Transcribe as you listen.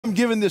I'm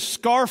given this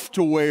scarf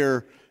to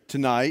wear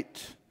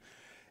tonight,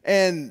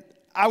 and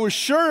I was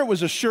sure it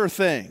was a sure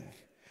thing.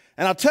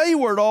 And I'll tell you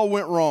where it all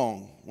went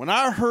wrong. When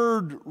I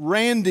heard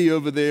Randy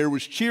over there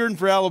was cheering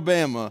for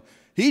Alabama,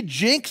 he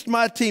jinxed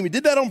my team. He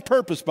did that on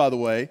purpose, by the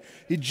way.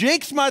 He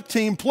jinxed my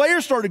team.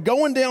 Players started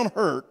going down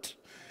hurt,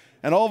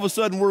 and all of a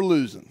sudden we're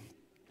losing.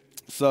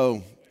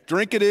 So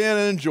drink it in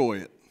and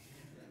enjoy it.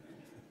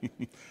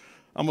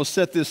 I'm going to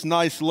set this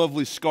nice,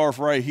 lovely scarf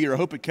right here. I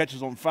hope it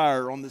catches on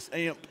fire on this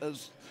amp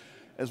as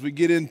we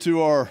get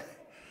into our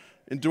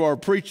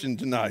preaching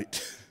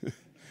tonight.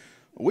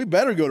 We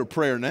better go to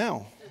prayer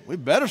now. We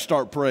better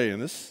start praying.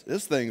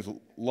 This thing's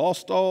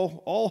lost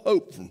all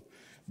hope from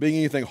being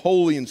anything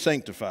holy and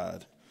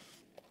sanctified.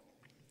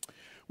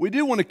 We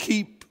do want to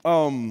keep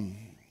Ron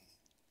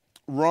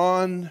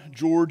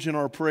George in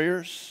our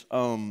prayers.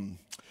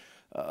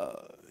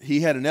 He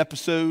had an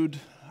episode.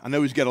 I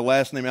know he's got a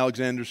last name,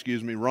 Alexander,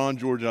 Ron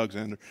George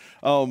Alexander.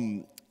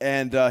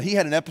 And he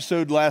had an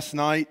episode last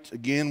night,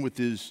 again, with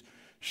his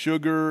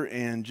sugar,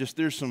 and just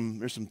there's some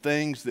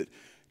things that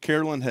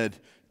Carolyn had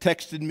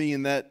texted me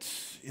in that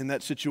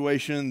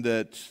situation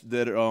that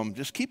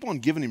just keep on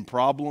giving him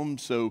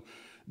problems. So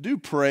do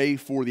pray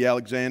for the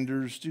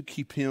Alexanders. Do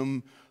keep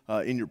him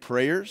in your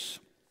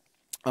prayers.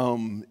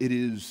 It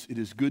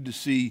is good to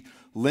see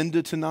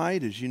Linda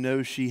tonight. As you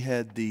know, she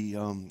had the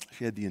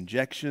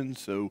injection,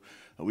 so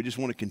we just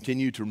want to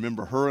continue to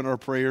remember her in our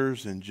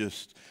prayers and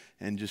just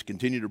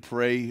continue to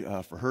pray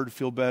for her to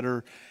feel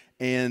better.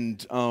 And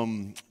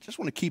just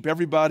want to keep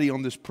everybody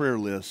on this prayer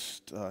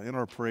list in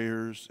our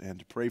prayers and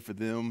to pray for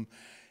them.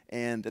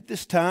 And at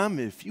this time,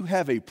 if you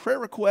have a prayer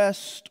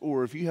request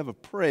or if you have a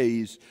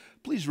praise,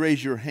 please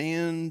raise your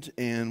hand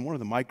and one of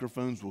the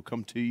microphones will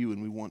come to you,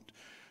 and we want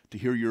to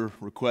hear your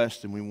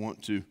request and we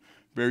want to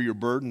bear your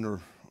burden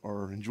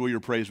or enjoy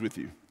your praise with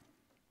you.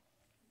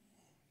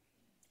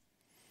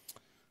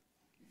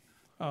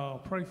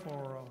 Pray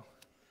for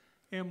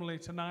Emily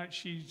tonight.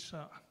 She's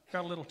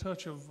got a little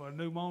touch of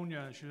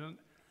pneumonia. She's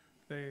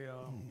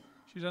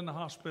in the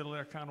hospital.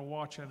 They're kind of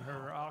watching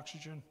her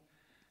oxygen.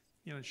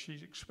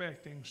 She's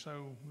expecting,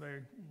 so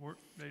they're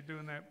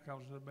doing that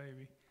because of the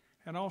baby.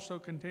 And also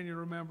continue to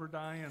remember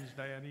Diane's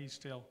dad. He's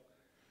still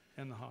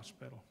in the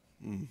hospital.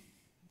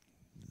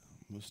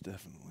 Most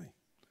definitely.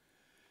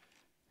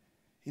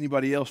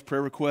 Anybody else,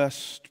 prayer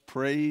request,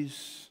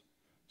 praise,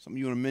 something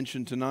you want to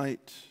mention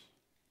tonight?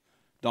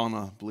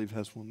 Donna, I believe,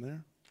 has one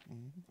there.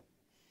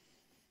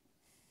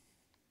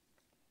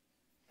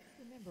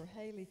 Remember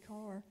Haley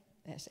Carr?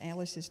 That's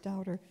Alice's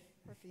daughter,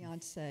 her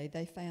fiance.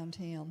 They found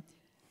him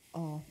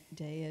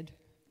dead,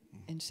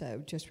 and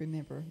so just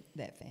remember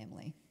that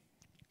family.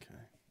 Okay.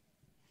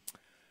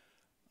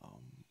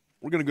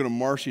 We're going to go to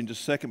Marcy in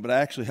just a second, but I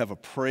actually have a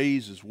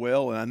praise as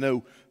well, and I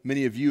know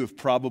many of you have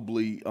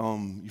probably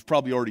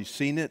already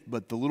seen it.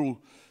 But the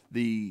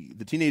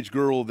teenage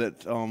girl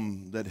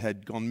that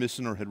had gone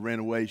missing or had ran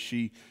away,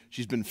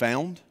 she's been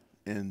found,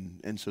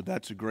 and so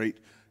that's a great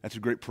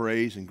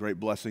praise and great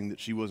blessing that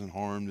she wasn't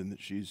harmed and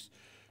that she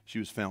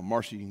was found.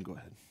 Marcy, you can go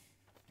ahead.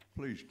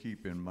 Please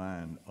keep in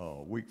mind,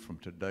 a week from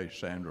today,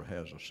 Sandra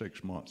has a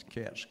 6-month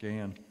CAT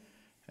scan,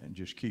 and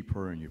just keep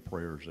her in your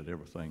prayers that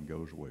everything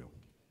goes well.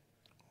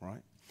 All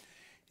right.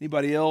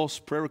 Anybody else?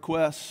 Prayer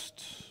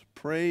request,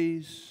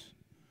 praise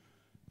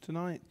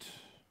tonight?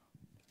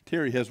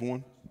 Terry has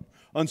one.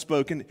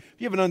 Unspoken. If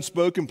you have an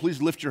unspoken,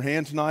 please lift your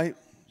hand tonight.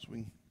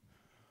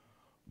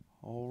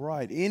 All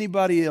right.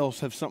 Anybody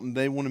else have something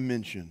they want to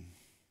mention?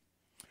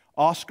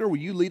 Oscar, will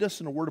you lead us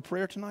in a word of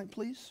prayer tonight,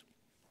 please?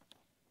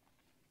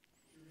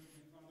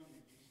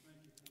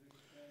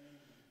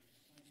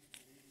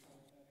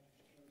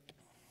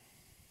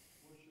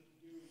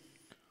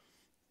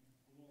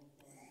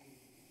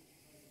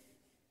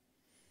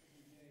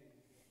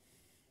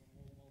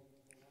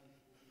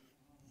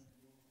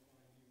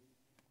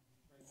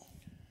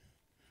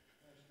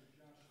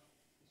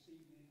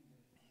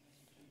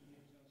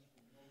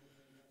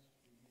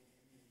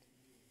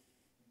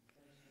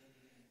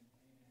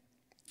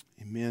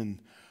 Amen.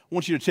 I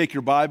want you to take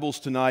your Bibles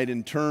tonight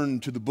and turn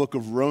to the book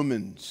of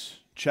Romans,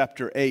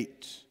 chapter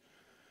 8.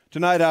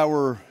 Tonight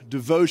our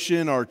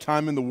devotion, our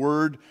time in the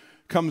Word,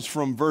 comes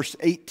from verse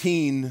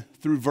 18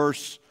 through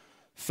verse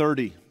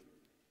 30.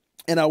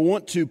 And I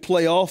want to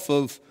play off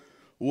of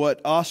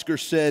what Oscar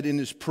said in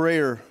his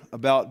prayer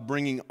about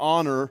bringing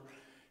honor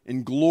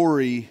and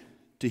glory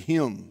to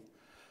Him.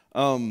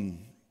 I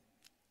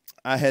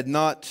had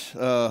not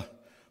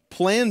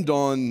planned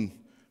on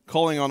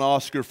calling on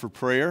Oscar for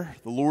prayer.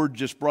 The Lord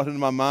just brought it to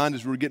my mind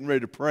as we were getting ready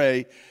to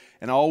pray.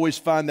 And I always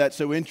find that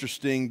so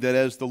interesting that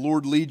as the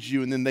Lord leads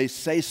you and then they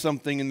say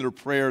something in their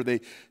prayer,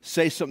 they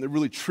say something that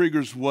really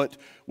triggers what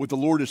the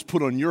Lord has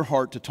put on your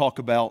heart to talk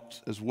about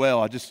as well.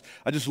 I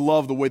just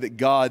love the way that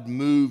God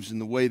moves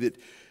and the way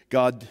that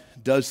God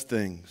does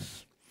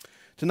things.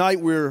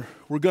 Tonight we're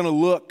going to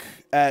look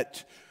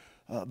at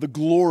the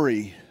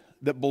glory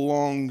that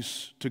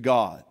belongs to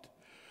God.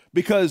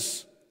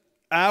 Because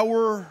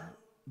our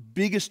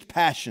biggest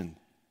passion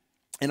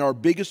and our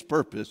biggest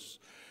purpose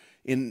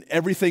in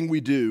everything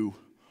we do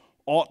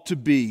ought to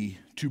be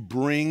to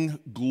bring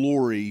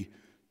glory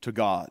to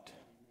God.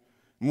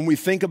 When we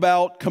think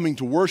about coming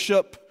to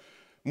worship,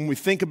 when we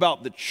think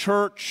about the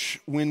church,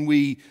 when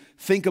we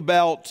think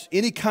about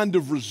any kind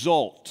of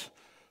result,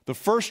 the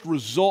first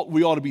result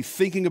we ought to be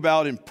thinking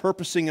about and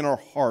purposing in our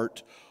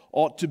heart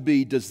ought to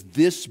be, does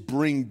this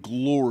bring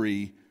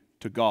glory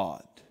to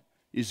God?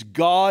 Is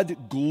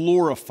God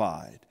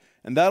glorified?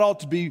 And that ought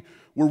to be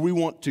where we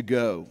want to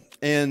go.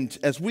 And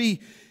as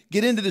we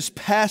get into this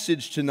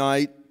passage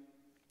tonight,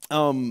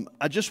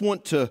 I just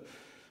want to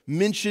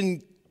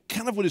mention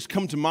kind of what has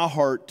come to my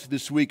heart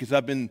this week as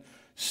I've been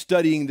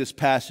studying this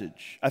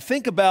passage. I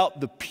think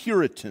about the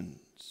Puritans.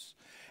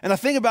 And I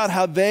think about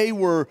how they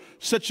were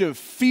such a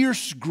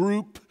fierce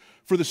group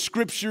for the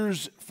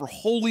Scriptures, for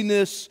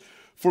holiness,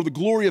 for the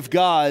glory of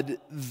God,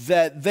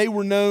 that they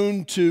were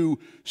known to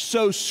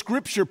sew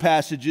Scripture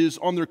passages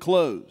on their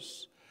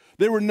clothes.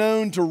 They were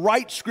known to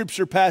write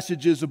Scripture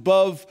passages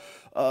above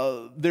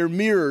their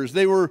mirrors.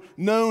 They were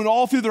known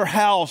all through their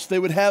house. They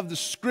would have the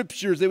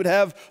Scriptures. They would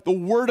have the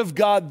Word of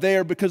God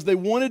there because they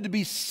wanted to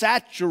be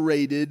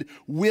saturated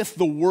with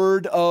the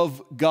Word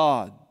of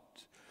God.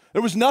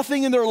 There was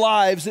nothing in their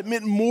lives that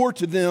meant more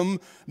to them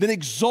than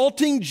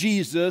exalting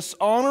Jesus,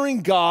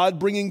 honoring God,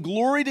 bringing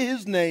glory to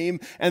His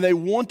name, and they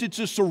wanted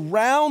to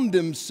surround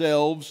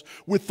themselves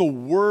with the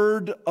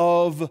Word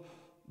of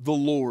the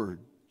Lord.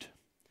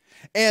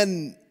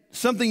 And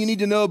something you need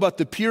to know about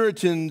the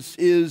Puritans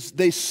is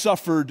they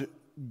suffered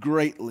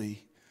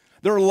greatly.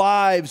 Their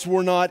lives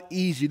were not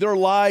easy. Their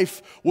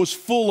life was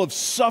full of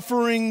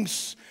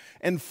sufferings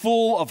and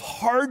full of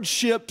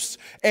hardships,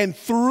 and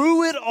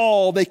through it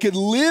all, they could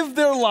live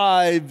their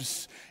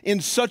lives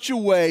in such a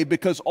way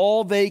because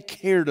all they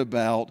cared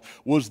about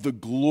was the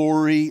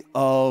glory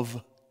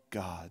of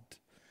God.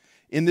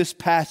 In this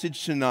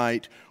passage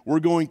tonight, we're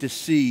going to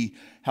see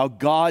how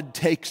God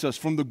takes us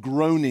from the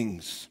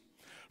groanings,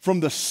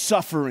 from the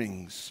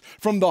sufferings,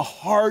 from the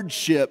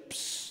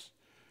hardships,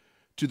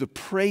 to the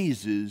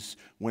praises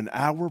when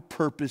our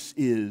purpose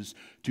is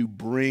to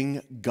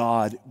bring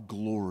God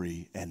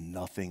glory and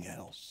nothing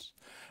else.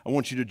 I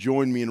want you to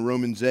join me in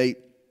Romans 8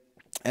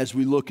 as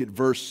we look at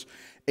verse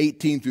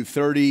 18 through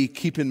 30.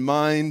 Keep in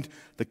mind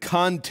the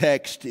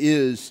context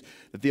is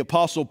that the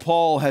Apostle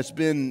Paul has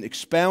been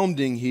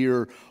expounding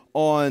here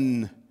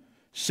on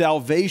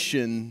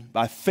salvation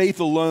by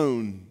faith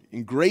alone,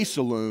 in grace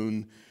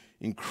alone,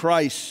 in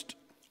Christ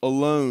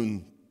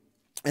alone,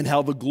 and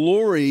how the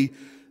glory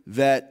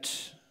that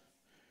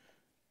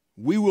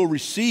we will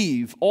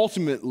receive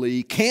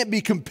ultimately can't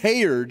be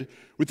compared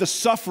with the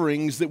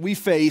sufferings that we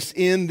face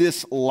in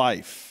this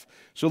life.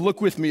 So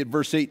look with me at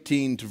verse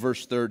 18 to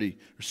verse 30.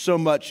 There's so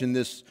much in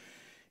this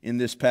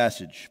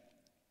passage.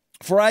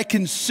 For I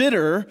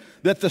consider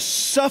that the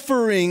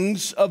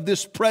sufferings of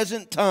this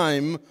present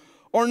time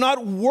are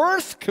not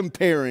worth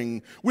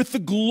comparing with the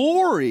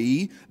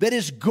glory that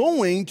is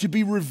going to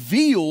be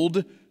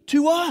revealed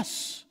to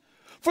us.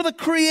 For the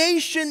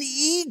creation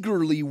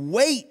eagerly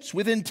waits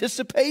with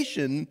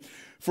anticipation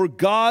for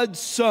God's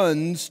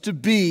sons to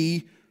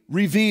be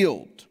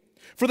revealed.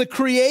 For the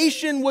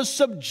creation was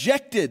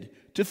subjected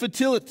to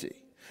futility,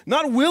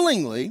 not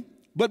willingly,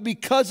 but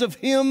because of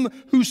Him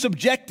who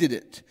subjected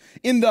it,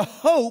 in the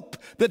hope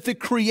that the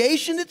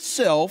creation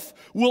itself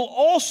will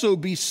also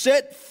be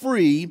set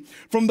free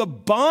from the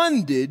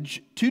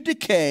bondage to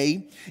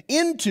decay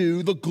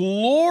into the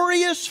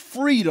glorious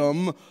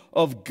freedom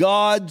of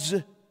God's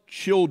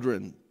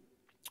children.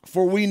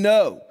 For we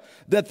know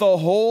that the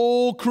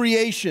whole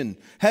creation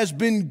has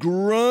been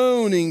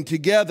groaning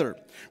together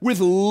with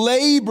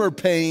labor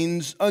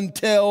pains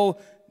until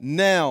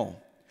now.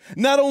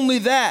 Not only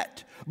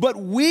that, but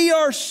we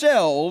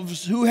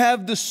ourselves who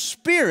have the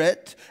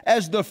Spirit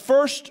as the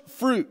first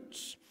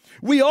fruits,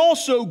 we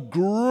also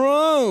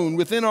groan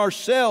within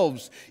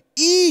ourselves,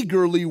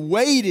 eagerly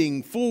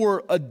waiting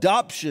for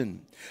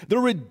adoption, the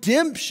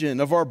redemption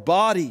of our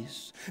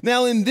bodies.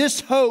 Now in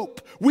this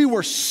hope we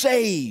were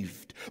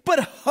saved, but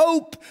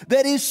hope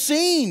that is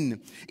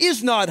seen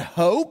is not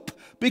hope,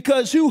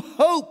 because who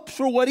hopes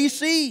for what he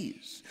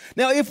sees?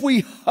 Now if we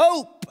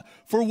hope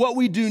for what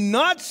we do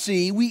not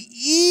see, we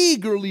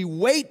eagerly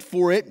wait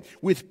for it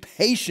with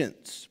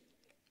patience.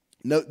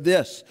 Note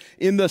this,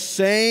 in the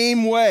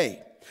same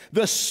way,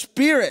 the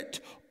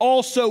Spirit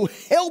also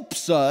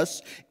helps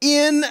us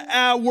in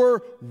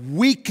our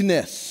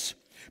weakness,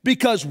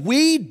 because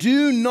we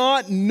do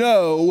not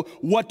know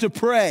what to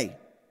pray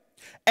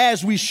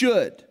as we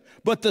should.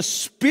 But the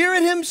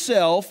Spirit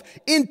Himself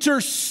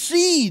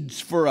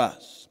intercedes for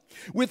us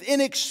with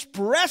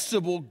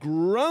inexpressible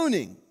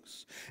groanings.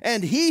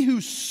 And He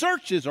who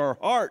searches our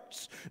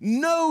hearts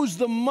knows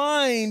the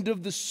mind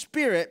of the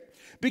Spirit,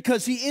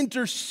 because He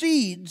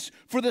intercedes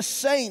for the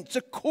saints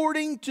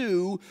according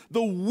to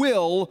the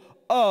will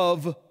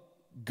of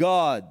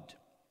God.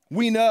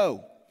 We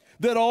know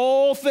that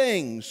all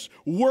things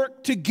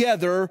work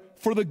together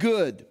for the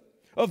good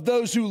of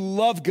those who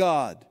love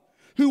God,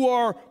 who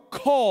are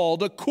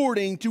called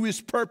according to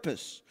His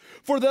purpose.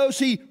 For those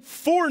He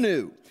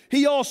foreknew,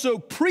 he also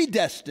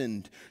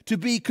predestined to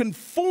be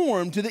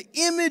conformed to the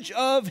image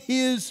of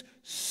his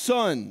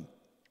Son,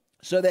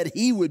 so that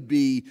he would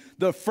be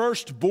the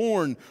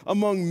firstborn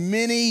among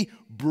many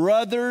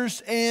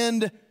brothers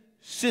and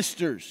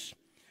sisters.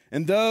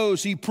 And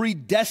those he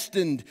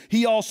predestined,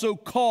 he also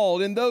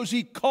called. And those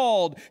he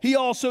called, he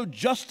also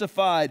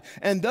justified.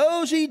 And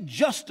those he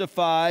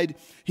justified,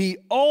 he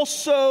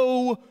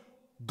also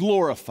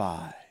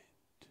glorified.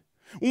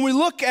 When we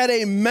look at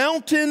a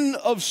mountain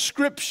of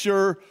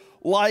Scripture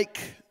like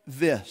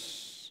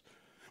this,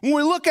 when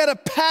we look at a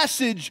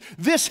passage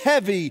this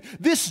heavy,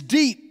 this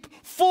deep,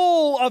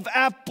 full of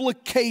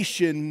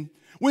application,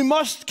 we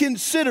must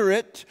consider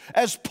it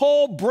as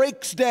Paul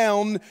breaks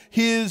down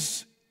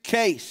his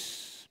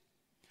case.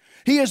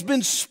 He has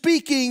been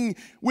speaking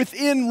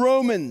within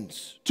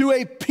Romans to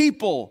a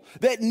people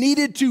that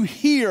needed to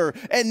hear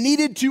and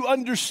needed to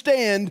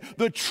understand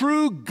the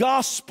true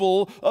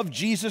gospel of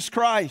Jesus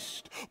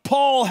Christ.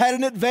 Paul had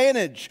an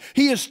advantage.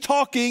 He is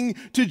talking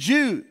to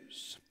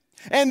Jews.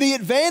 And the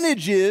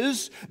advantage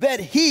is that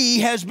he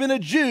has been a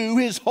Jew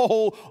his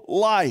whole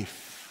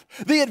life.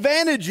 The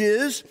advantage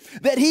is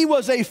that he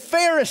was a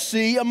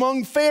Pharisee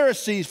among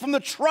Pharisees from the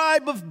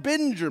tribe of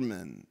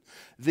Benjamin.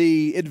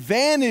 The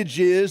advantage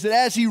is that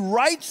as he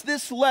writes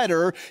this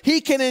letter, he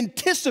can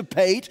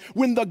anticipate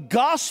when the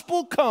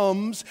gospel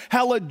comes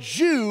how a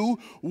Jew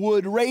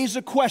would raise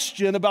a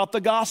question about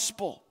the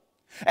gospel.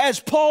 As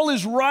Paul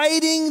is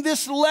writing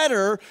this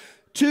letter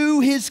to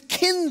his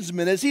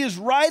kinsmen, as he is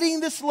writing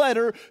this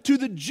letter to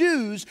the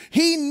Jews,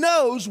 he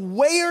knows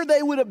where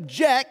they would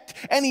object,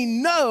 and he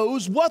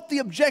knows what the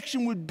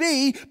objection would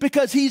be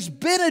because he's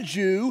been a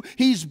Jew,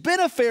 he's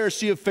been a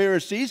Pharisee of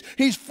Pharisees,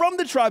 he's from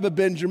the tribe of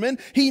Benjamin,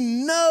 he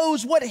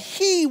knows what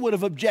he would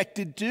have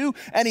objected to,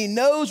 and he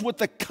knows what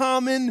the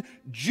common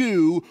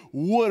Jew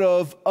would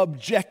have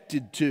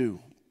objected to.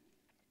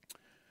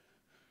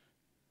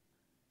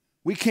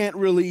 We can't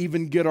really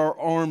even get our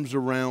arms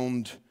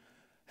around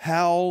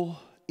how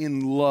in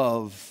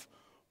love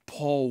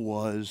Paul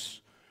was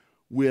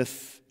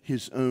with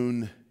his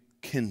own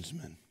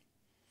kinsmen.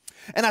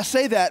 And I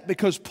say that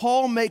because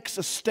Paul makes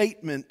a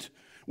statement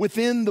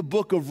within the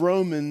book of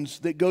Romans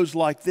that goes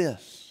like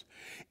this: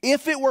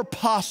 if it were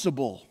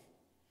possible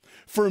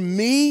for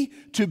me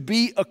to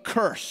be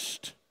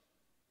accursed,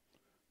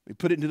 let me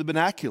put it into the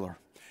vernacular,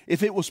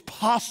 if it was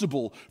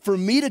possible for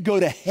me to go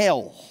to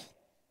hell,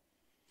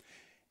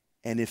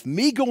 and if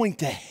me going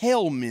to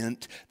hell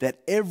meant that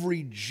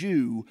every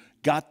Jew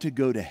got to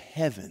go to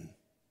heaven,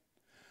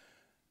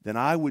 then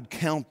I would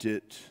count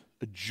it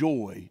a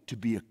joy to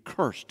be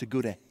accursed, to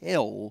go to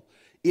hell,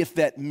 if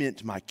that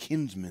meant my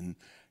kinsmen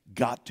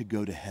got to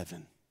go to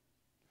heaven.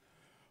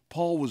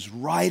 Paul was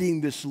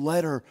writing this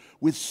letter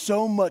with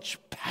so much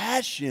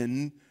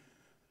passion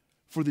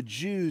for the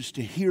Jews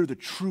to hear the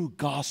true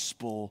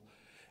gospel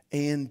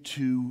and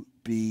to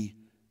be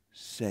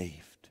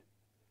saved.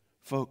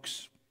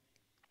 Folks,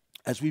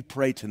 as we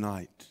pray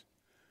tonight,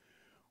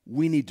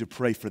 we need to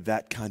pray for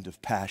that kind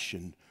of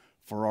passion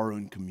for our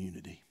own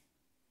community.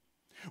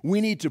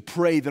 We need to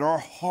pray that our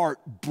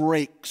heart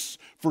breaks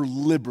for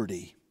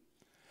liberty,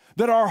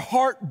 that our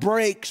heart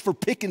breaks for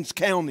Pickens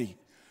County,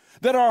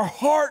 that our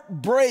heart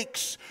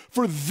breaks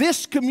for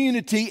this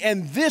community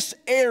and this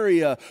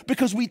area,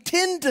 because we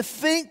tend to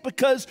think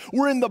because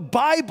we're in the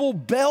Bible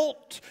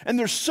Belt and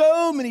there's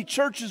so many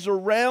churches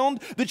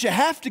around that you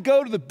have to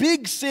go to the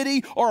big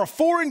city or a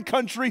foreign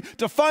country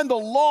to find the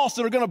lost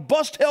that are going to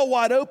bust hell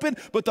wide open.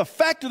 But the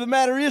fact of the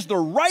matter is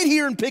they're right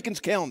here in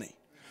Pickens County.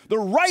 They're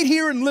right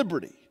here in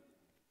Liberty.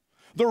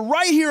 They're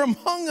right here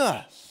among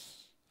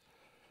us.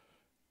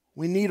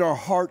 We need our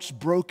hearts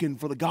broken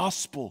for the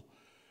gospel.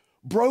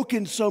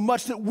 Broken so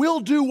much that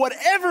we'll do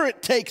whatever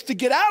it takes to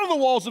get out of the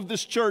walls of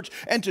this church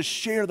and to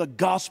share the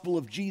gospel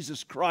of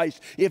Jesus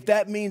Christ. If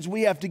that means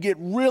we have to get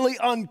really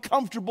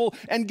uncomfortable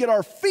and get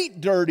our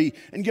feet dirty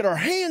and get our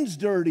hands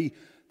dirty,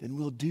 then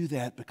we'll do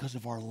that because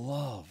of our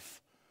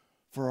love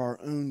for our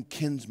own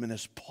kinsmen,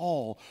 as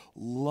Paul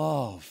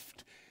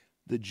loved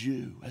the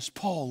Jew, as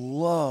Paul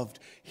loved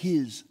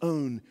his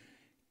own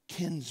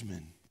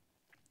kinsmen.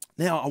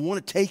 Now, I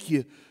want to take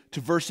you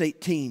to verse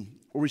 18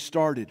 where we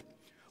started.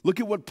 Look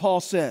at what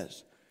Paul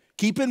says.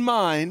 Keep in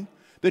mind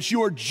that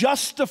you are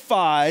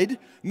justified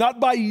not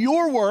by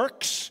your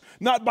works,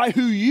 not by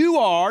who you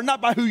are, not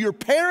by who your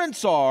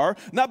parents are,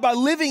 not by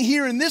living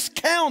here in this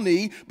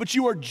county, but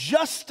you are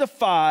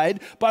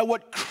justified by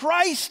what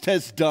Christ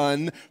has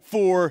done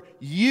for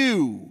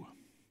you.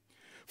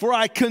 For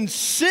I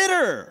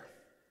consider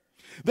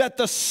that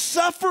the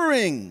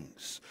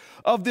sufferings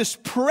of this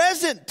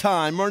present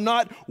time are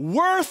not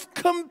worth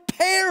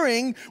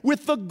comparing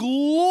with the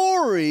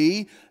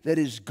glory that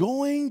is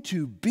going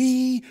to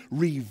be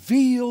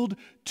revealed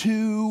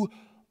to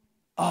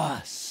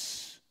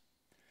us.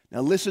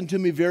 Now listen to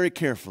me very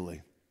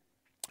carefully.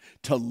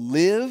 To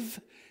live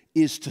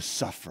is to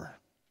suffer.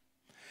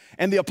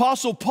 And the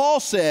Apostle Paul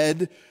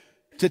said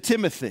to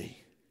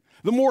Timothy,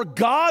 the more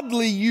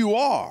godly you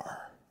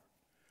are,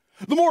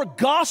 the more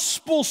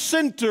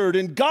gospel-centered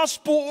and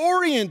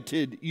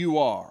gospel-oriented you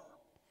are,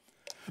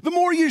 the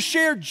more you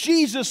share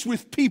Jesus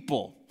with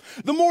people,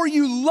 the more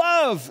you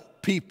love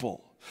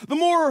people, the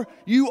more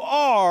you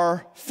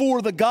are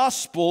for the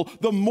gospel,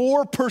 the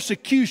more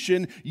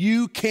persecution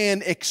you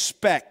can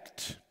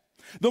expect,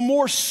 the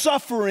more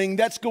suffering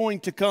that's going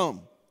to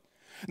come.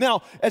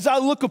 Now, as I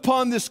look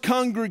upon this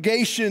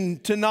congregation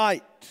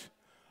tonight,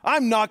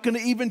 I'm not going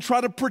to even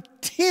try to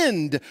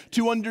pretend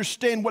to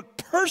understand what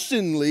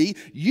personally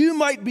you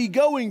might be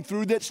going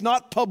through that's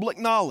not public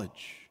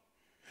knowledge.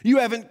 You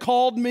haven't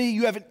called me,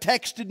 you haven't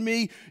texted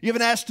me, you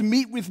haven't asked to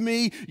meet with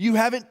me, you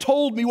haven't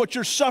told me what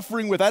you're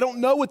suffering with. I don't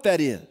know what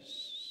that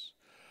is.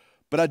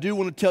 But I do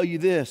want to tell you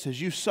this, as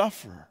you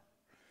suffer,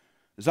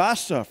 as I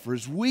suffer,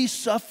 as we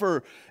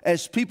suffer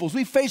as people, as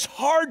we face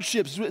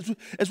hardships,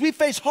 as we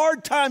face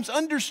hard times,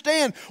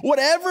 understand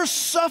whatever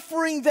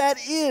suffering that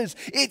is,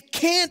 it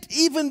can't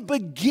even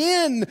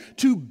begin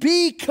to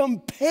be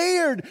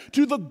compared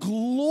to the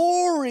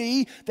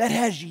glory that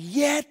has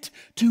yet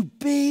to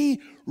be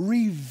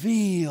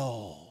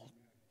revealed.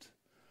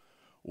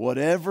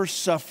 Whatever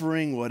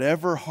suffering,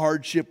 whatever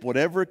hardship,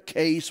 whatever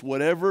case,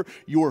 whatever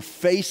you're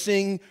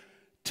facing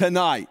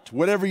tonight,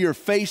 whatever you're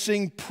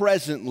facing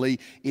presently,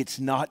 it's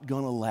not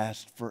going to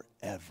last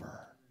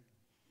forever.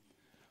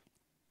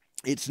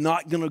 It's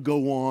not going to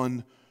go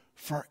on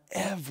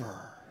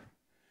forever.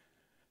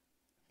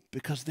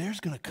 Because there's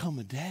going to come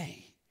a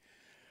day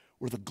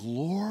where the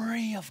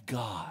glory of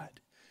God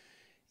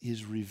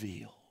is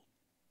revealed.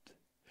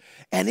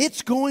 And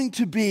it's going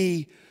to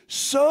be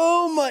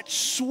so much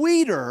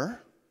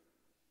sweeter,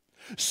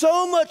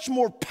 so much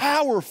more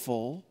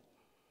powerful,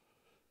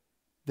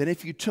 than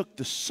if you took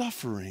the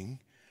suffering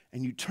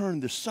and you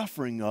turned the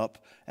suffering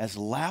up as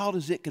loud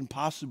as it can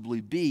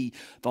possibly be.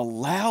 The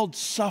loud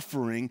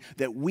suffering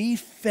that we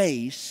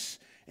face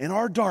in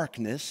our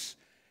darkness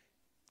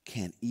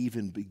can't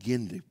even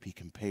begin to be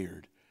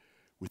compared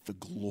with the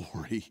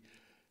glory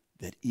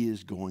that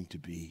is going to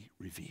be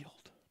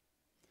revealed.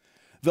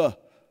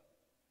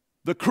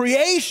 The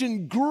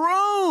creation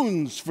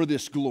groans for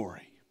this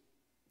glory.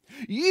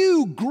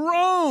 You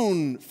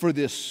groan for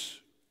this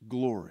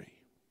glory.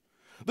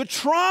 The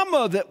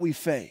trauma that we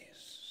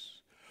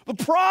face, the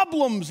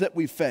problems that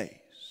we face,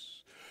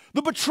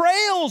 the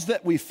betrayals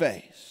that we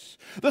face,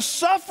 the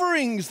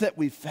sufferings that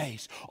we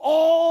face,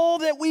 all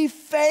that we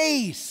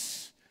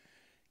face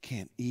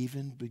can't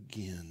even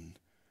begin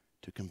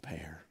to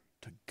compare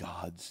to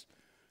God's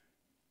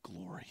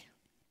glory.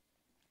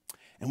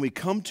 And we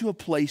come to a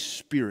place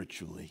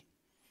spiritually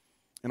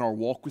in our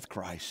walk with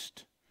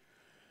Christ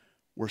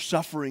where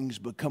sufferings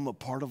become a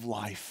part of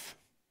life.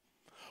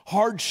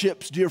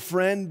 Hardships, dear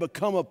friend,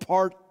 become a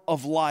part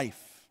of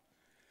life.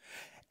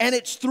 And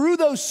it's through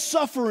those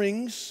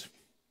sufferings,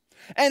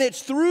 and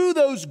it's through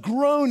those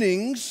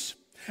groanings,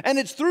 and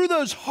it's through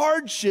those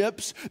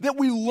hardships that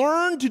we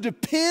learn to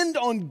depend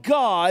on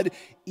God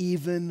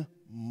even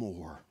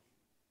more.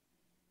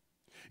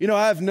 You know,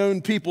 I've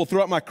known people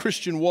throughout my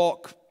Christian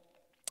walk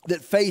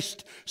that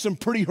faced some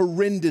pretty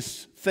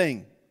horrendous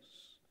things.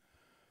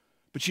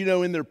 But you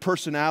know, in their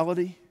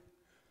personality,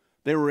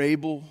 they were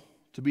able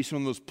to be some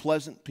of the most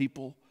pleasant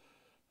people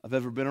I've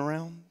ever been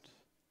around.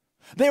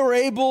 They were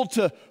able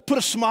to put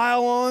a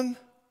smile on.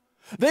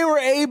 They were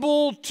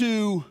able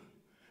to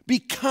be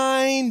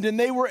kind, and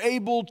they were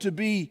able to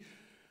be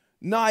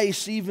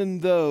nice even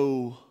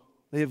though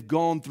they have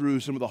gone through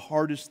some of the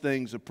hardest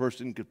things a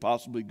person could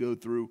possibly go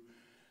through.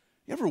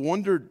 You ever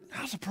wondered,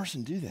 how does a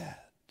person do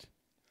that?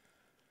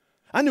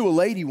 I knew a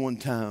lady one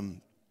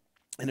time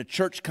in a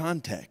church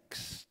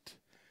context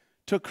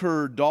took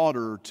her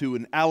daughter to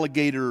an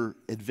alligator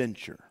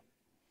adventure.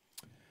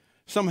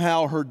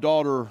 Somehow her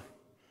daughter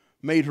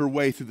made her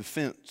way through the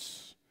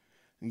fence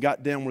and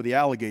got down where the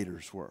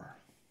alligators were.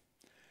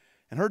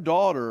 And her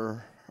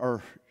daughter,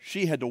 or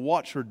she had to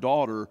watch her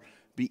daughter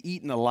be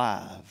eaten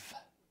alive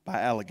by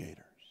alligators.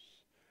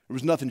 There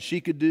was nothing she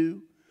could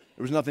do.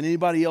 There was nothing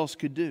anybody else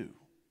could do.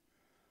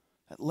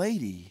 That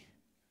lady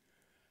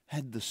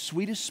had the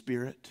sweetest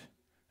spirit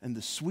and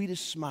the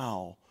sweetest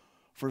smile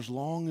for as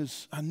long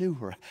as I knew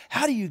her.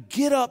 How do you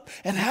get up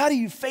and how do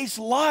you face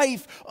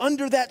life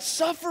under that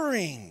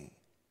suffering?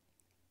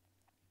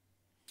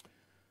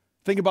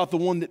 Think about the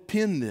one that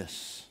penned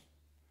this.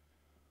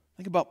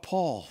 Think about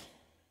Paul.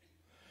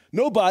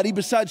 Nobody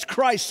besides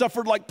Christ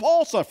suffered like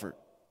Paul suffered.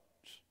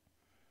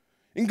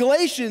 In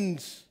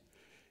Galatians,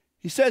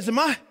 he says, Am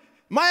I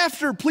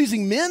after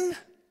pleasing men?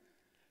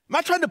 Am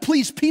I trying to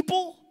please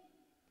people?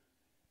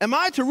 Am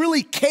I to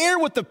really care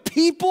what the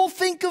people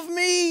think of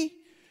me?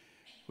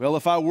 Well,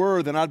 if I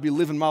were, then I'd be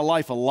living my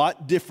life a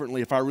lot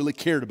differently if I really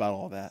cared about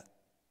all that.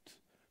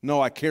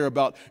 No, I care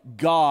about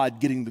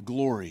God getting the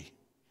glory.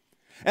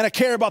 And I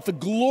care about the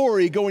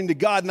glory going to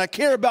God. And I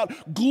care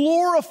about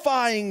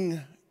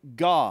glorifying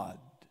God.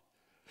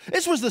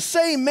 This was the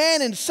same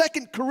man in 2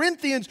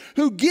 Corinthians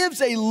who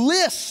gives a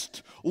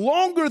list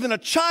longer than a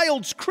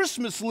child's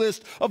Christmas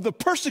list of the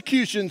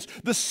persecutions,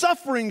 the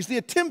sufferings, the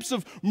attempts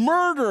of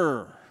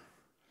murder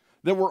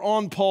that were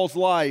on Paul's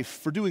life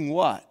for doing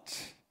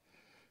what?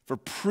 For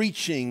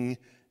preaching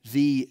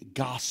the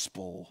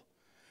gospel.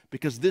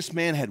 because this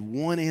man had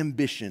one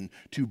ambition: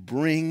 to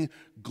bring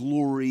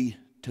glory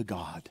to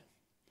God.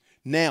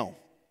 Now,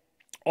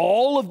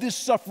 all of this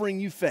suffering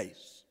you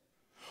face,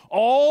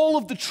 all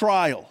of the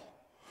trial,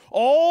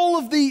 all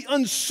of the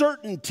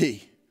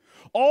uncertainty,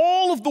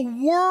 all of the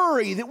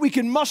worry that we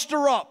can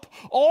muster up,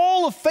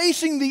 all of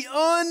facing the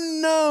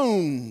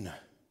unknown.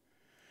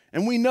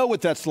 And we know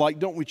what that's like,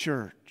 don't we,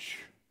 church?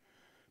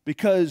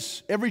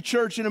 Because every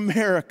church in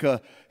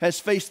America has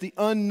faced the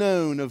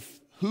unknown of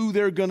who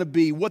they're going to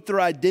be, what their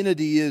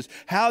identity is,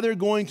 how they're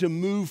going to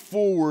move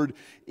forward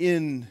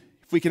in,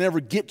 if we can ever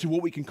get to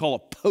what we can call a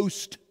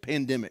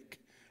post-pandemic,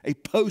 a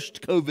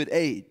post-COVID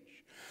age.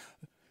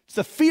 It's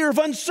the fear of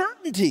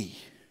uncertainty.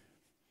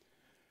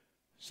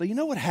 So you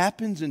know what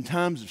happens in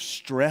times of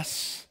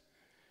stress,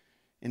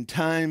 in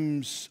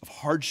times of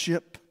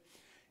hardship,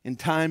 in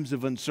times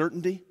of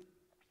uncertainty?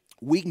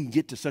 We can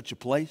get to such a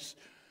place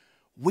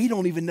we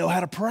don't even know how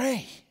to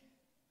pray.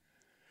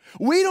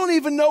 We don't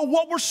even know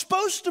what we're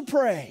supposed to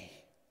pray.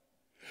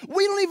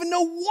 We don't even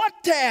know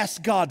what to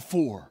ask God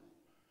for.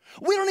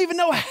 We don't even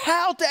know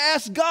how to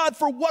ask God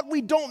for what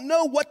we don't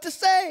know what to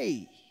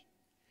say.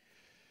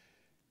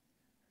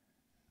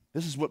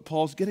 This is what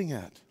Paul's getting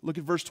at. Look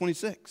at verse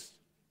 26.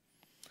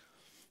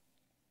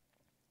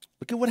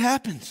 Look at what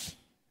happens.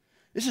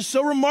 This is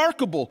so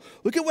remarkable.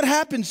 Look at what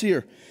happens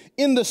here.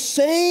 In the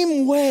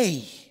same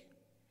way,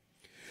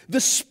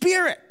 the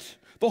Spirit,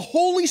 the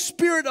Holy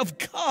Spirit of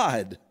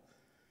God,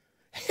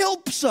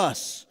 helps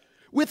us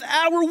with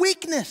our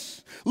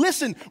weakness.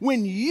 Listen,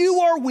 when you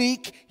are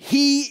weak,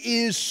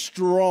 He is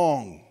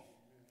strong.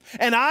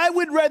 And I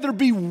would rather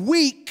be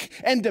weak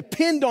and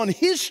depend on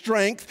His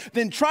strength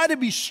than try to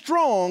be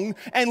strong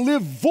and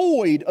live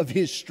void of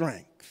His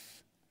strength.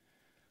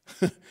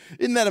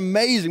 Isn't that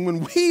amazing?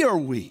 When we are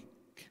weak,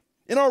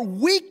 in our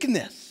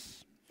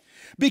weakness,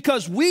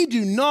 because we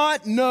do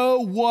not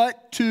know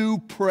what to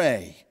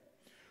pray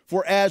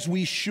for as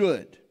we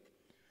should.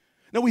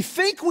 Now, we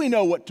think we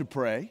know what to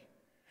pray.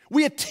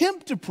 We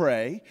attempt to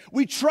pray.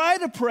 We try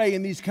to pray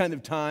in these kind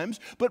of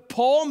times, but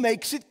Paul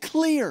makes it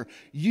clear.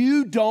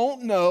 You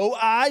don't know,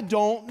 I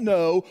don't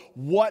know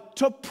what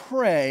to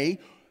pray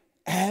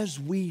as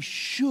we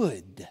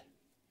should.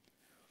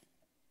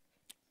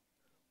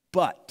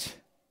 But,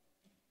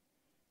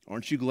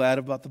 aren't you glad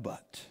about the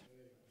but?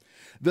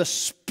 The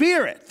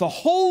Spirit, the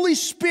Holy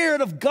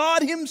Spirit of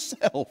God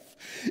Himself,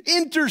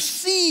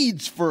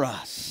 intercedes for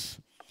us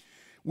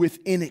with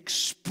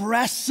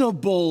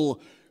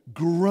inexpressible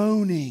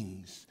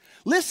groanings.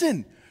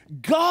 Listen,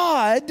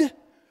 God,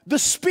 the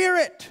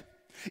Spirit,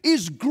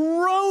 is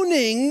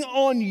groaning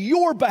on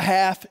your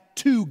behalf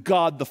to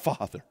God the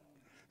Father.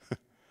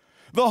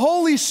 The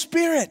Holy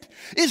Spirit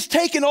is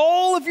taking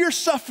all of your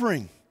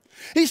suffering.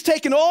 He's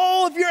taken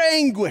all of your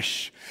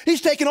anguish.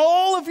 He's taken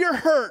all of your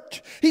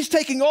hurt. He's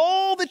taking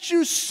all that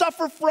you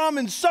suffer from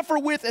and suffer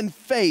with and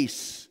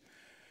face.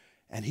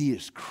 And He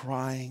is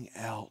crying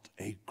out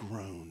a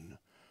groan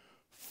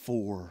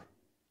for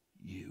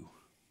you.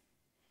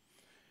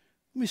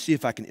 Let me see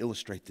if I can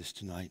illustrate this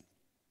tonight.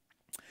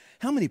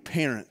 How many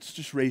parents,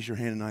 just raise your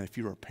hand tonight if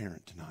you're a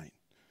parent tonight.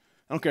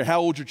 I don't care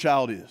how old your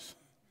child is.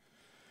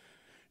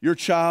 Your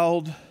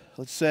child,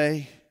 let's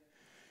say,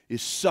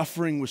 is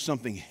suffering with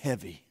something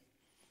heavy.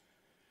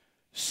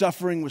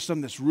 Suffering with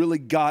something that's really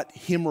got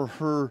him or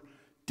her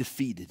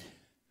defeated.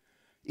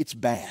 It's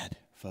bad,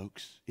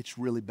 folks. It's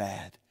really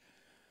bad.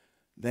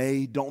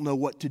 They don't know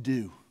what to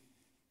do.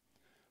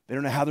 They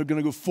don't know how they're going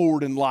to go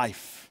forward in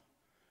life.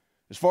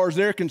 As far as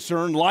they're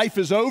concerned, life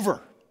is over.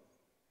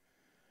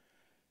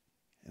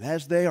 And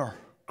as they are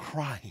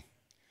crying,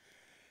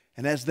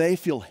 and as they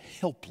feel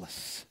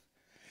helpless,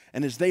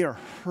 and as they are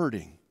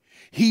hurting,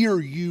 here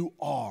you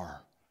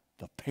are,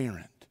 the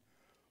parent,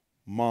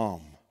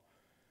 mom,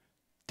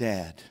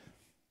 dad,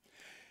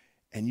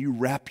 and you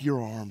wrap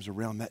your arms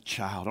around that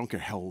child. I don't care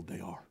how old they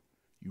are.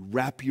 You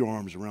wrap your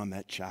arms around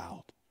that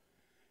child,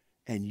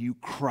 and you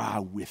cry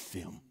with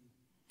them.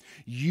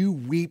 You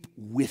weep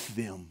with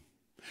them.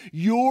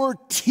 Your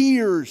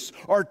tears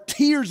are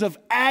tears of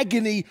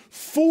agony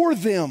for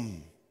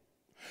them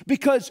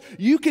because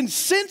you can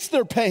sense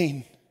their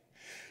pain.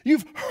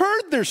 You've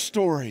heard their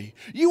story.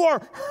 You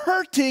are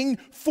hurting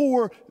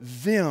for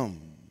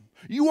them.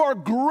 You are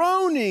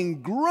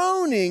groaning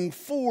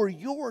for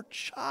your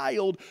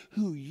child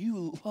who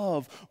you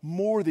love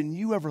more than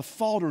you ever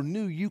thought or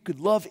knew you could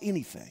love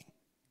anything.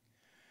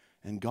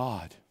 And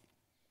God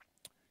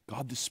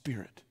the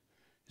Spirit,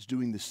 is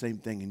doing the same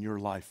thing in your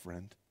life,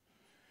 friend.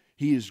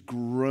 He is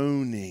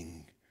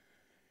groaning.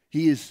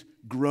 He is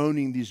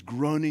groaning these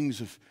groanings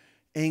of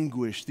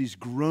anguish, these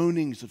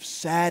groanings of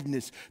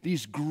sadness,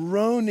 these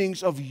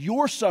groanings of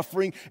your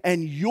suffering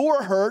and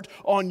your hurt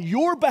on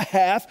your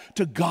behalf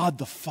to God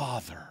the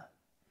Father.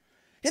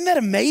 Isn't that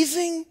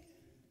amazing?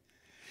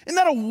 Isn't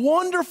that a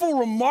wonderful,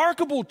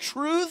 remarkable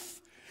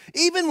truth?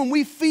 Even when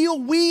we feel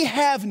we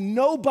have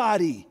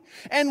nobody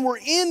and we're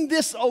in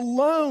this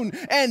alone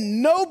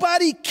and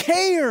nobody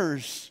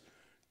cares,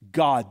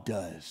 God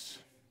does.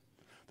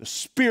 The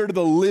Spirit of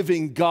the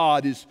living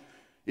God is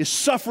is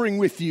suffering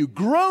with you,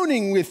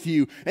 groaning with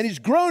you, and he's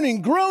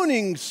groaning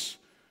groanings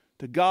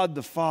to God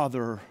the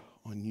Father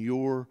on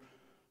your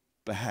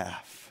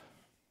behalf.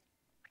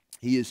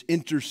 He is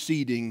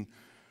interceding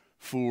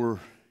for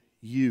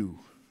you.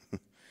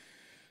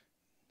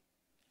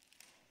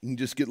 You can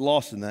just get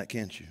lost in that,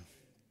 can't you?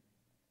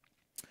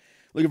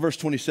 Look at verse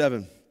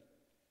 27.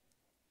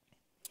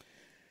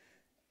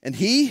 And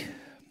he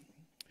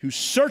who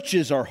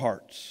searches our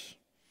hearts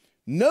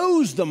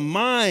knows the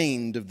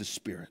mind of the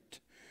Spirit,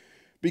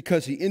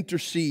 because he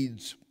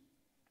intercedes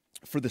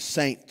for the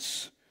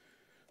saints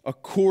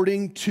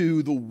according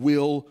to the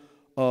will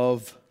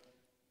of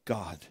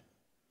God.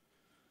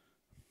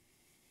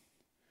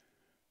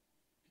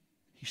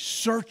 He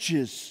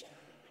searches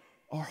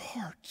our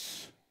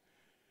hearts.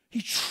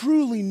 He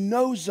truly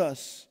knows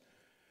us.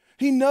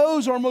 He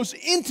knows our most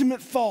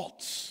intimate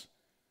thoughts.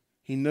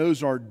 He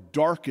knows our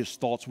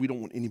darkest thoughts we don't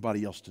want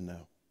anybody else to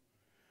know.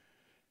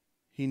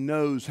 He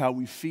knows how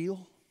we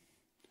feel.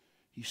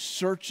 He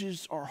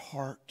searches our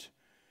heart.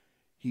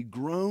 He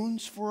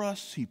groans for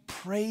us. He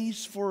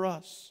prays for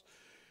us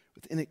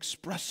with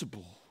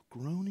inexpressible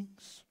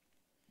groanings.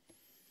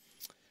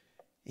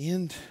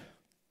 And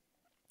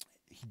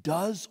he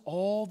does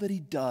all that he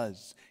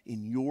does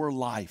in your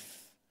life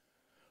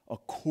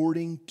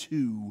according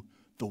to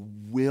the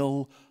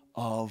will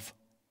of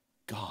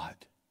God.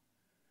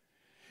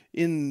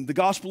 In the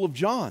Gospel of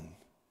John,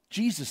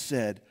 Jesus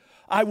said,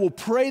 I will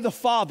pray the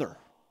Father,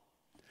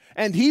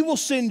 and he will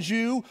send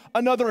you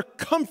another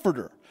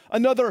comforter,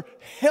 another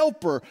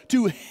helper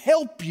to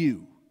help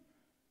you.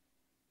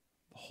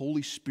 The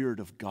Holy Spirit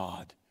of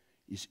God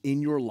is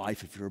in your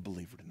life if you're a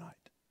believer tonight.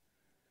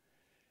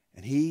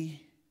 And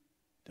he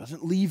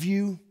doesn't leave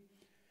you.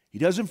 He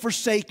doesn't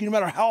forsake you no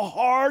matter how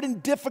hard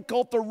and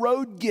difficult the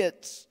road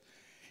gets.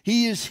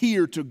 He is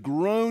here to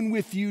groan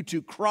with you,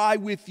 to cry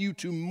with you,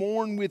 to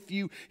mourn with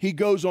you. He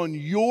goes on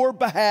your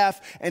behalf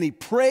and he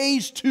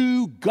prays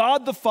to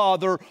God the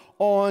Father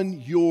on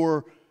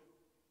your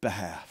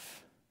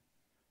behalf.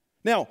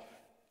 Now,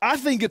 I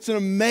think it's an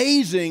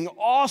amazing,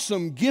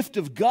 awesome gift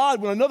of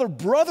God when another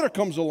brother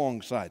comes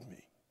alongside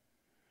me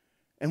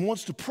and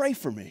wants to pray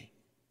for me.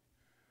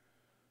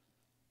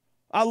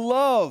 I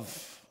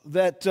love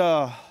that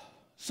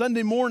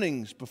Sunday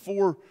mornings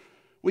before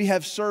we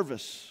have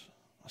service,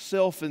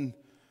 myself and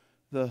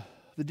the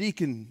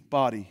deacon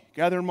body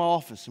gather in my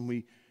office, and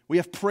we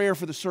have prayer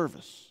for the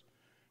service.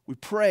 We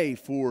pray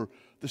for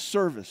the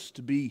service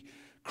to be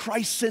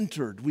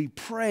Christ-centered. We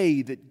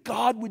pray that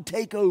God would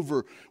take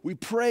over. We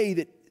pray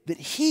that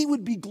he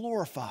would be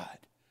glorified.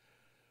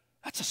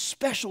 That's a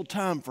special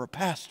time for a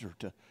pastor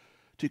to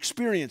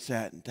experience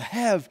that and to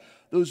have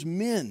those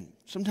men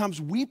sometimes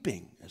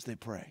weeping as they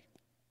pray.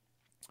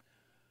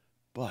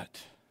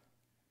 But,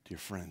 dear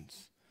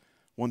friends,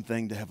 one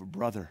thing to have a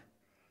brother,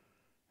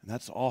 and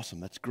that's awesome,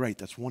 that's great,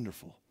 that's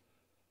wonderful.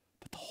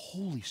 But the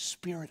Holy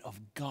Spirit of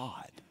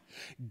God,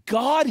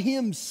 God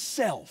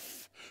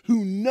himself,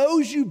 who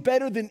knows you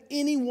better than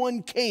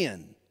anyone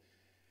can,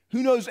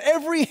 who knows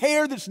every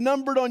hair that's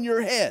numbered on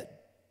your head,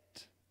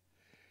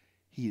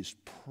 he is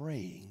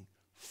praying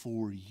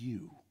for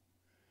you.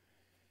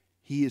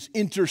 He is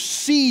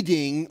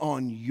interceding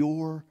on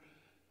your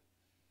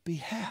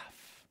behalf.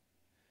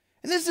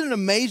 And isn't it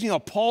amazing how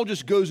Paul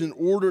just goes in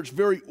order? It's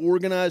very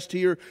organized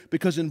here,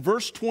 because in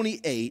verse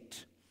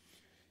 28,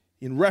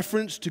 in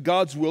reference to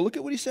God's will, look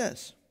at what he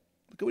says.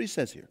 Look at what he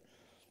says here.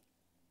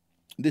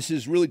 This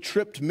has really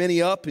tripped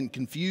many up and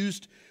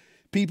confused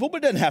people, but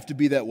it doesn't have to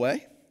be that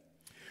way.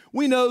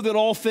 We know that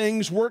all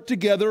things work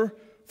together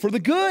for the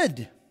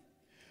good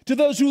to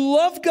those who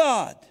love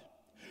God,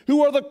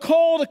 who are the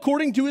called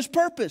according to his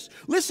purpose.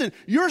 Listen,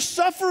 you're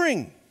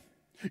suffering.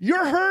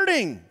 You're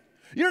hurting.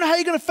 You don't know how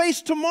you're going to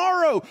face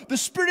tomorrow. The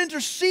Spirit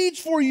intercedes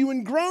for you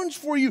and groans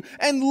for you.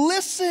 And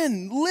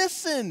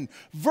listen.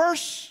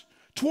 Verse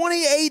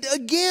 28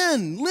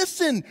 again.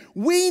 Listen,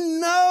 we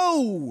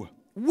know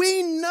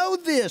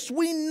this.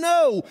 We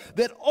know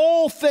that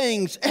all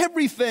things,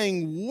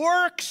 everything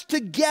works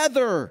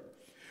together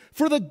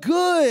for the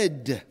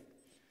good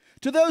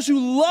to those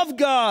who love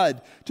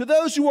God, to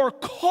those who are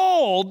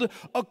called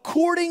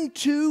according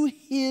to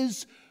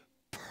his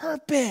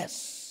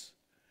purpose.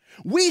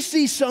 We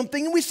see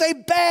something and we say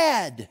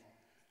bad.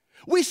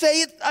 We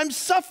say, I'm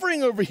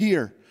suffering over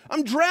here.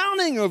 I'm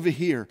drowning over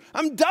here.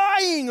 I'm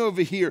dying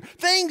over here.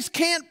 Things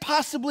can't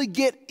possibly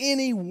get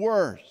any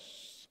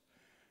worse.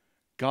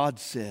 God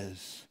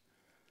says,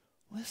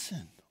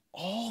 listen,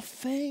 all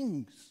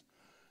things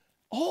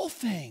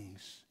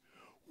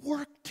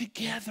work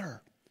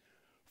together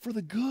for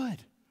the good,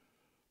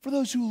 for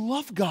those who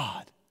love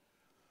God,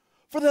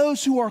 for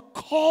those who are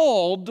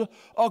called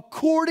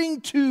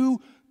according to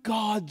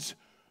God's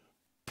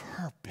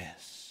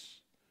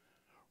purpose.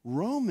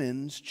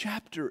 Romans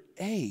chapter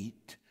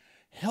 8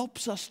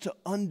 helps us to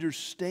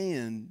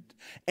understand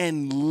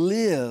and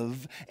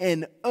live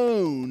and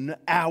own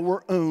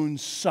our own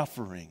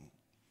suffering.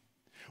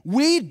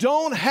 We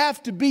don't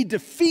have to be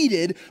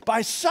defeated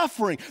by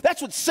suffering.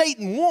 That's what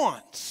Satan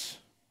wants.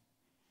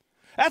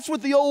 That's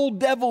what the old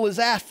devil is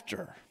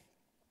after.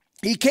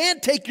 He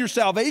can't take your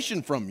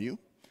salvation from you,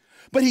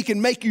 but he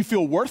can make you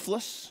feel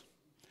worthless.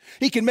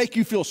 He can make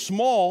you feel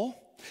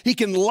small. He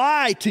can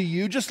lie to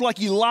you just like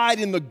he lied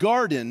in the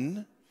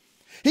garden.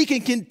 He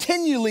can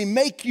continually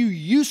make you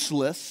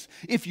useless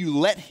if you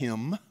let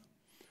him.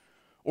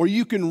 Or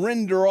you can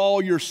render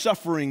all your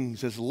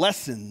sufferings as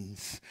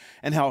lessons.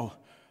 And how,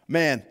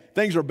 man,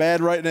 things are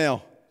bad right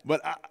now.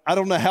 But I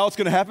don't know how it's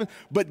going to happen.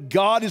 But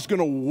God is going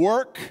to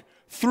work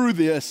through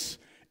this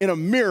in a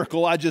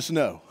miracle, I just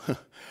know.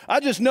 I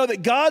just know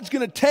that God's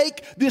going to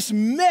take this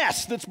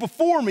mess that's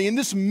before me and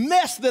this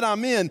mess that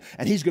I'm in,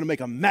 and he's going to make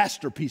a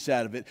masterpiece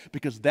out of it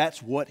because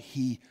that's what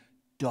he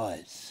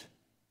does.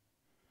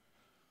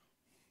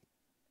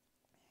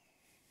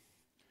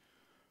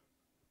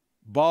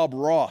 Bob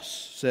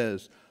Ross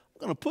says,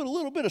 I'm going to put a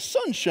little bit of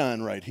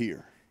sunshine right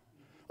here.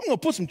 I'm going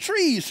to put some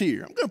trees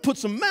here. I'm going to put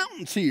some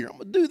mountains here. I'm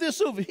going to do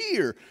this over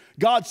here.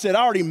 God said,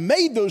 I already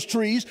made those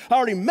trees. I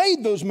already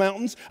made those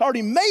mountains. I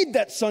already made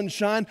that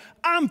sunshine.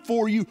 I'm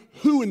for you.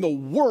 Who in the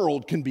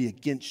world can be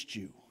against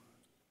you?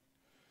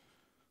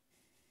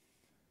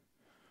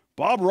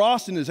 Bob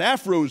Ross and his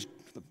afro is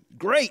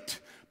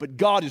great, but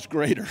God is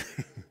greater.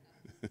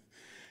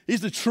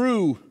 He's the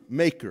true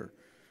maker,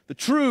 the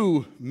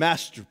true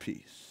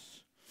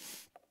masterpiece.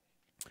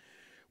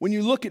 When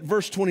you look at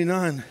verse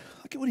 29,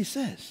 look at what he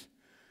says.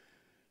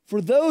 For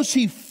those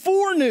he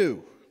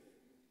foreknew,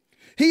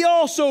 he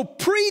also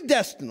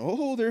predestined.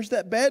 Oh, there's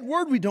that bad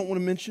word we don't want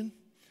to mention.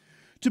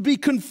 To be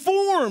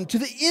conformed to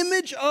the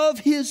image of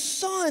his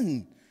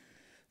Son,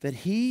 that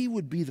he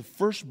would be the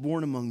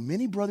firstborn among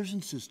many brothers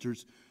and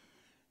sisters.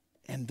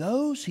 And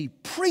those he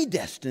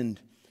predestined,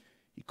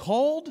 he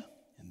called.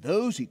 And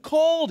those he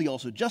called, he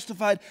also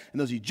justified.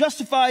 And those he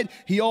justified,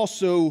 he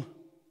also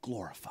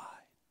glorified.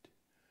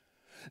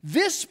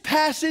 This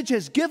passage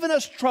has given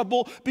us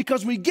trouble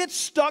because we get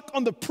stuck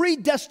on the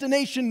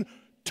predestination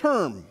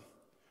term.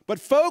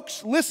 But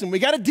folks, listen, we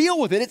got to deal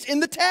with it. It's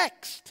in the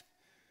text.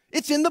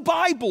 It's in the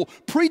Bible.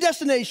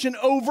 Predestination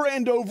over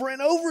and over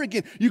and over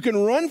again. You can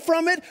run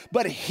from it,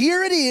 but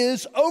here it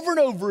is over and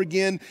over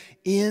again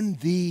in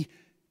the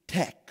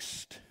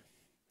text.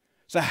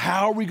 So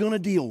how are we going to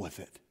deal with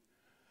it?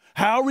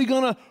 How are we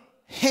going to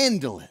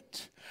handle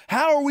it?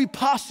 How are we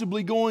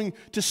possibly going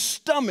to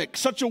stomach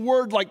such a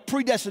word like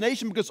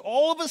predestination? Because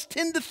all of us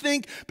tend to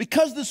think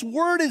because this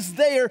word is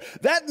there,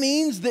 that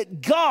means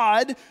that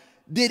God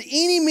did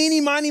eeny, meeny,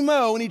 miny,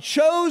 moe, and he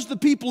chose the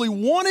people he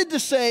wanted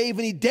to save,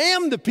 and he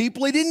damned the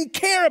people he didn't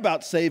care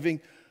about saving.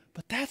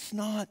 But that's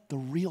not the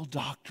real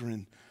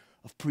doctrine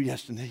of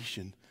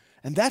predestination.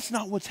 And that's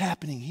not what's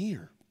happening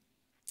here.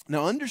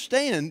 Now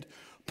understand,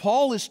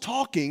 Paul is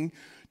talking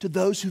to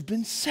those who've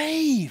been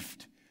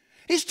saved.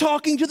 He's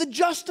talking to the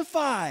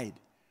justified.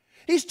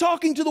 He's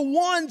talking to the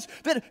ones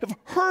that have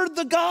heard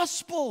the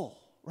gospel,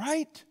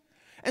 right?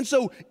 And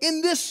so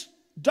in this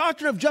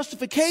doctrine of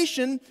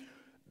justification,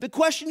 the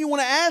question you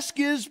want to ask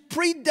is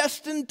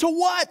predestined to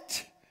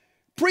what?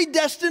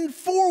 Predestined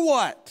for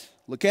what?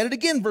 Look at it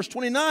again, verse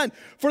 29.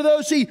 For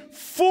those he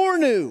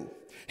foreknew,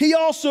 he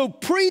also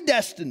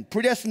predestined.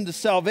 Predestined to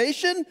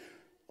salvation.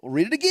 I'll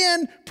read it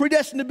again.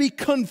 Predestined to be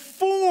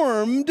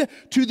conformed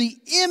to the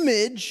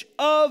image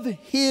of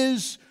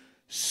his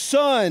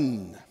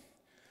Son,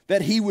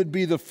 that he would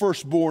be the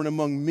firstborn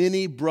among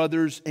many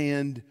brothers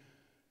and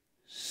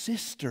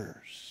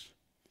sisters.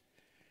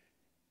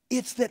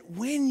 It's that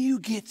when you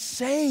get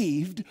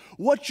saved,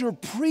 what you're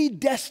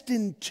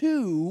predestined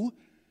to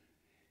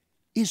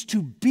is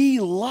to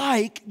be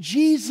like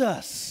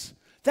Jesus.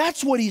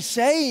 That's what he's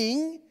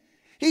saying.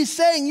 He's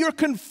saying you're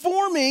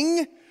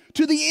conforming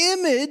to the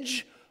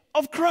image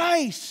of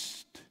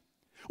Christ.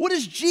 What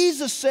does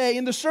Jesus say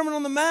in the Sermon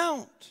on the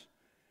Mount?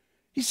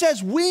 He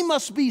says we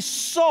must be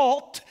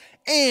salt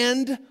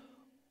and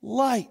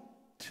light.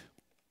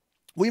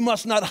 We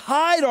must not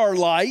hide our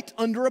light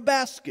under a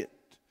basket,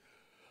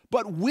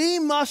 but we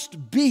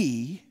must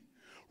be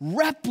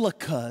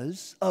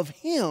replicas of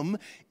him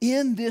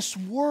in this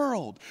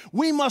world.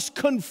 We must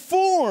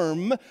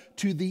conform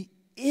to the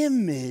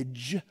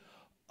image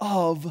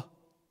of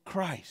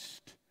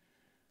Christ.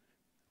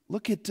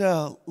 Look at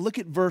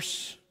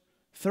verse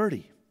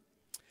 30.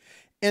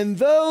 And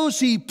those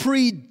he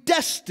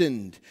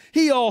predestined,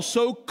 he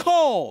also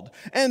called.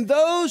 And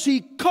those he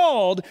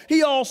called,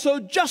 he also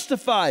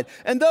justified.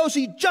 And those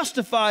he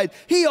justified,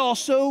 he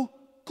also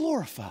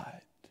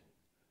glorified.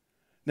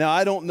 Now,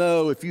 I don't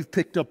know if you've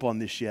picked up on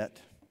this yet.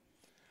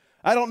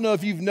 I don't know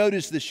if you've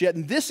noticed this yet.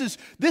 And this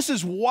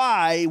is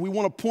why we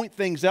want to point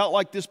things out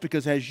like this,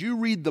 because as you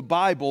read the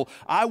Bible,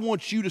 I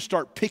want you to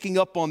start picking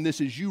up on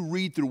this as you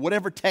read through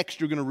whatever text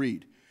you're going to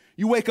read.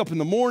 You wake up in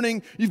the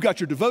morning, you've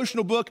got your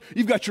devotional book,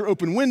 you've got your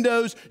open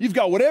windows, you've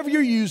got whatever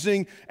you're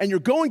using, and you're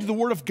going to the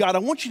Word of God. I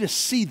want you to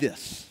see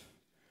this.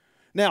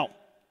 Now,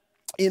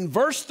 in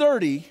verse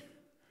 30,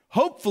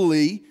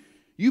 hopefully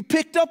you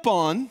picked up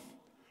on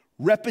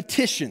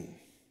repetition.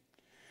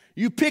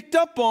 You picked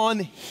up on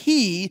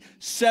he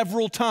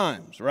several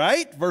times,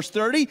 right? Verse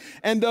 30,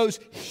 and those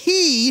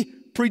he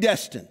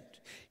predestined.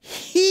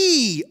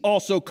 He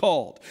also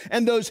called,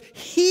 and those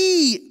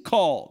He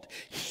called,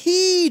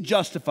 He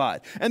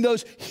justified, and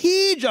those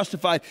He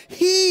justified,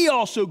 He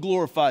also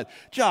glorified.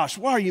 Josh,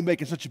 why are you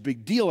making such a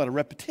big deal out of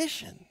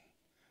repetition?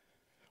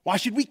 Why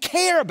should we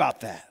care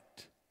about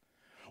that?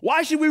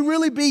 Why should we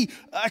really be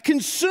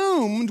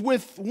consumed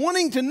with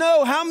wanting to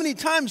know how many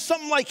times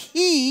something like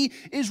He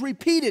is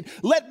repeated?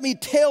 Let me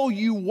tell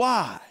you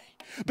why.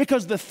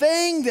 Because the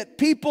thing that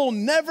people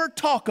never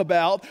talk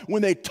about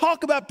when they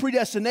talk about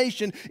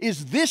predestination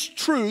is this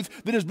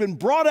truth that has been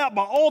brought out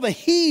by all the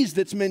He's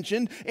that's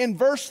mentioned in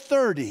verse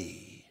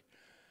 30.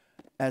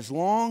 As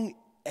long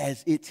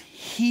as it's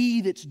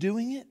He that's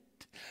doing it,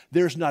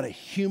 there's not a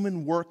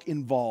human work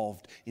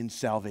involved in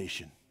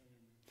salvation.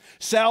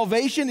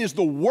 Salvation is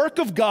the work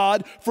of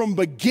God from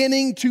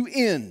beginning to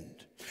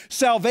end.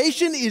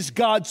 Salvation is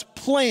God's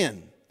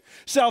plan.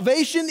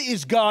 Salvation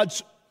is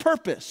God's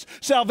purpose.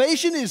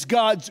 Salvation is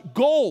God's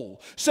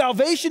goal.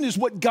 Salvation is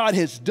what God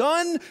has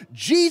done.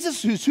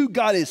 Jesus is who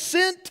God has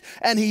sent,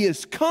 and He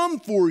has come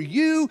for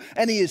you,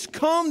 and He has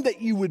come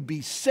that you would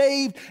be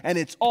saved, and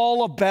it's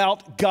all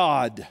about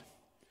God.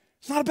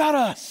 It's not about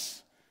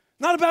us,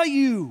 not about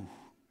you.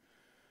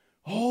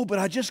 Oh, but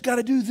I just got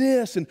to do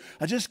this, and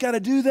I just got to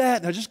do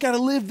that, and I just got to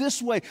live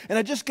this way, and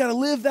I just got to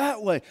live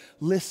that way.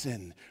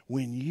 Listen,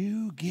 when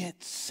you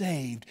get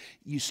saved,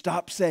 you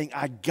stop saying,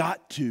 I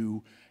got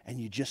to,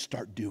 and you just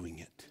start doing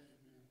it.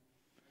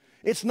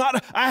 It's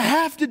not, I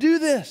have to do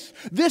this.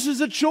 This is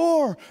a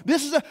chore.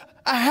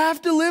 I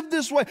have to live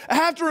this way. I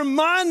have to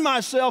remind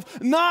myself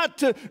not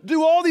to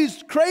do all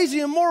these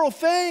crazy immoral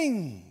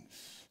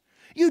things.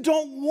 You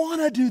don't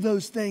want to do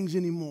those things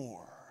anymore.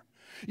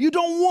 You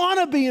don't want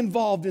to be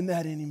involved in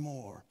that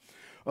anymore.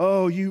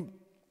 Oh, you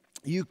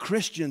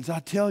Christians, I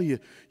tell you,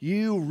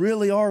 you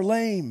really are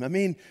lame. I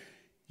mean,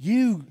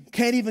 you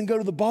can't even go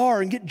to the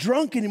bar and get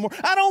drunk anymore.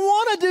 I don't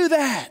want to do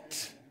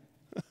that.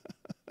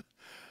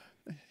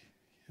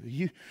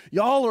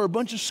 Y'all are a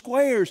bunch of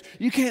squares.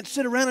 You can't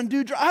sit around and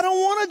do drugs. I don't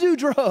want to do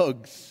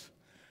drugs.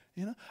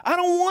 I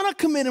don't want to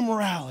commit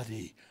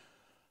immorality.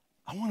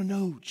 I want to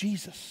know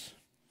Jesus,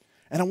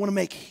 and I want to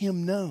make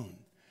Him known.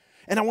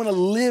 And I want to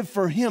live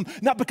for Him,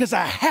 not because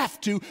I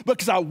have to, but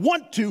because I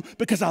want to,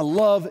 because I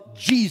love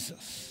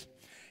Jesus.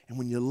 And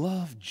when you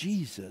love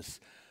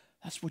Jesus,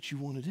 that's what you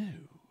want to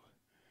do.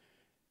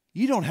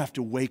 You don't have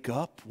to wake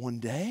up one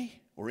day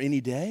or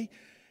any day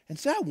and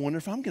say, I wonder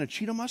if I'm going to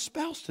cheat on my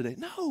spouse today.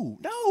 No.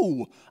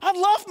 I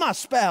love my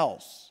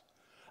spouse.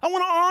 I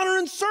want to honor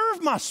and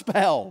serve my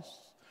spouse.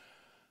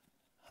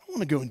 I don't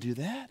want to go and do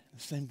that.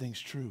 The same thing's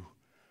true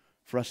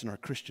for us in our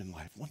Christian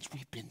life. Once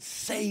we've been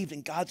saved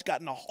and God's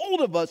gotten a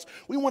hold of us,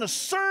 we want to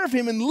serve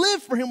Him and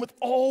live for Him with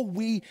all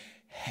we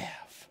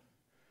have.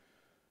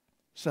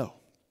 So,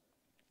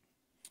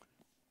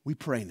 we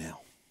pray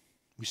now.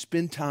 We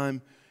spend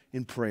time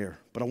in prayer.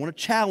 But I want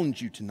to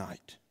challenge you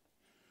tonight.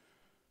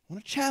 I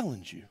want to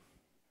challenge you.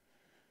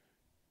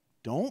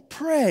 Don't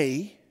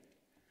pray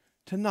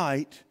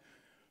tonight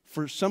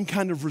for some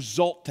kind of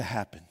result to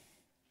happen.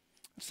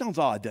 That sounds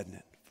odd, doesn't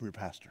it, from your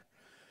pastor?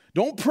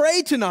 Don't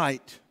pray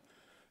tonight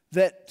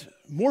that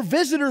more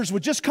visitors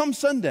would just come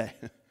Sunday.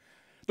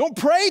 Don't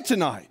pray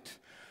tonight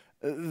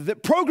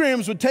that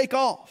programs would take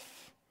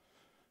off.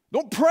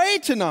 Don't pray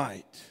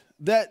tonight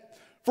that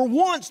for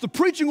once the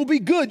preaching will be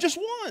good, just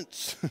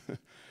once.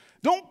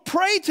 Don't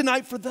pray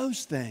tonight for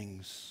those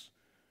things.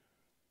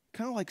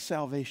 Kind of like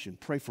salvation.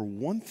 Pray for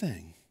one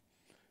thing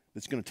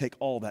that's going to take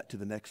all that to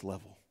the next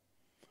level.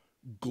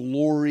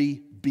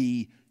 Glory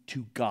be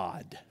to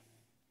God.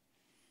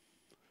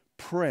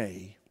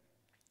 Pray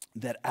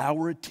that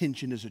our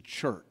attention as a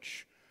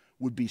church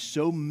would be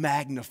so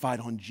magnified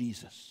on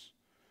Jesus,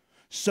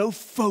 so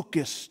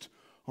focused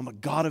on the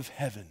God of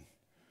heaven,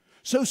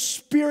 so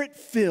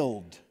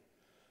Spirit-filled,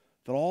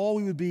 that all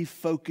we would be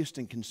focused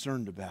and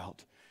concerned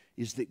about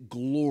is that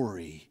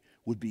glory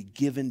would be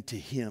given to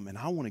Him. And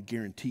I want to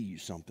guarantee you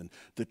something.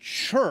 The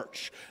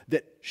church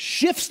that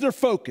shifts their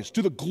focus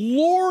to the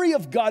glory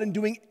of God and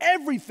doing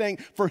everything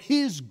for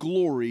His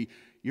glory,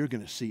 you're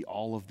going to see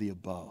all of the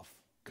above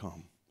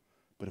come.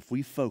 But if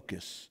we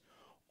focus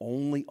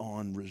only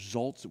on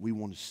results that we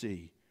want to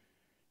see,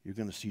 you're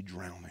going to see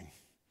drowning,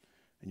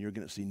 and you're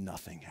going to see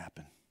nothing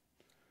happen.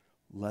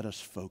 Let us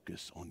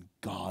focus on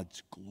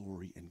God's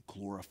glory and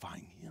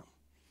glorifying Him.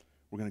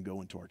 We're going to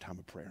go into our time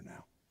of prayer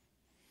now.